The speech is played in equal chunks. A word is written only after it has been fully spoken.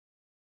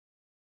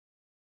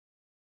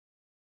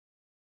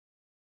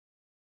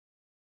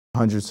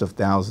Hundreds of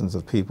thousands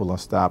of people are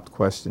stopped,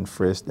 questioned,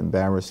 frisked,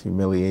 embarrassed,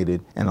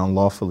 humiliated, and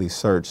unlawfully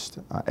searched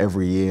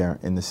every year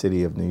in the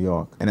city of New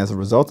York. And as a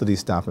result of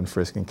these stop and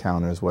frisk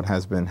encounters, what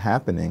has been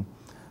happening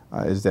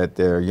is that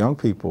there are young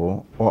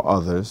people or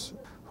others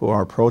who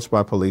are approached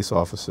by police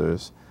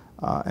officers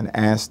and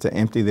asked to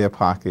empty their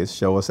pockets,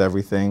 show us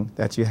everything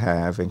that you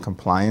have. In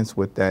compliance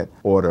with that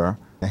order,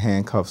 the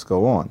handcuffs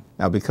go on.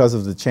 Now, because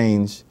of the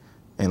change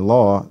in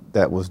law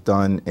that was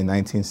done in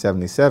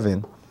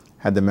 1977,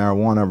 had the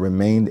marijuana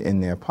remained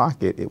in their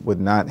pocket, it would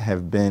not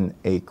have been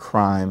a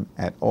crime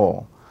at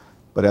all.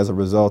 But as a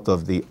result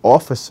of the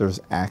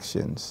officer's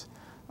actions,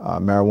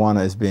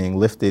 marijuana is being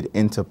lifted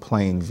into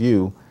plain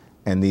view,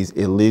 and these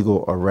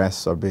illegal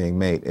arrests are being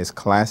made. It's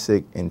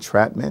classic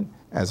entrapment.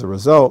 As a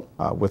result,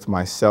 with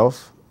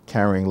myself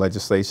carrying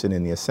legislation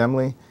in the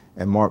Assembly,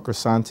 and Mark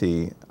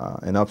Grisanti,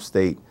 an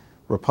upstate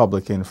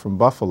Republican from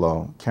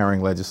Buffalo,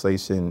 carrying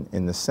legislation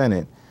in the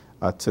Senate,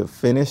 to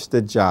finish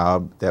the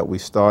job that we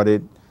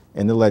started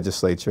in the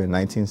legislature in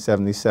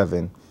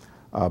 1977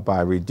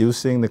 by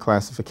reducing the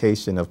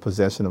classification of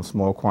possession of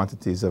small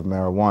quantities of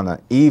marijuana,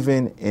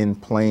 even in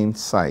plain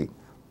sight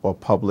or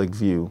public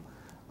view,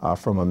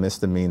 from a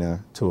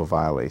misdemeanor to a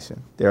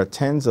violation. There are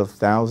tens of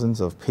thousands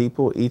of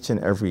people each and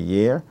every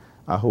year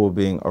who are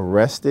being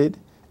arrested,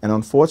 and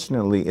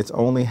unfortunately it's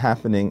only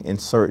happening in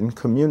certain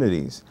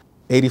communities.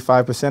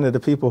 85% of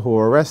the people who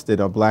are arrested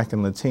are Black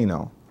and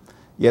Latino.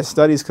 Yet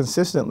studies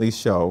consistently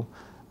show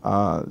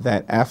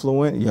that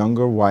affluent,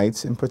 younger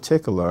whites in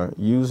particular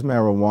use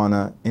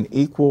marijuana in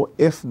equal,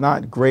 if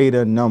not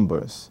greater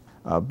numbers.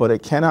 But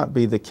it cannot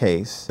be the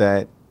case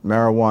that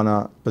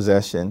marijuana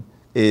possession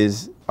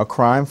is a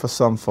crime for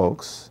some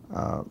folks,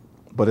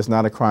 but it's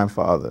not a crime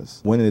for others,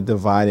 when the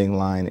dividing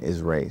line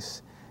is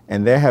race.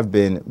 And there have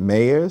been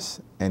mayors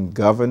and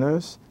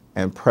governors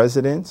and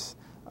presidents,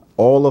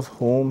 all of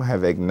whom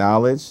have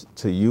acknowledged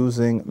to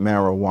using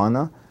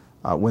marijuana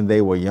when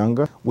they were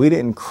younger. We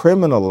didn't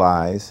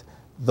criminalize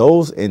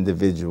those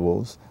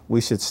individuals. We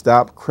should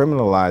stop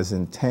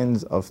criminalizing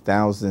tens of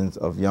thousands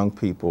of young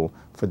people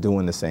for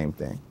doing the same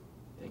thing.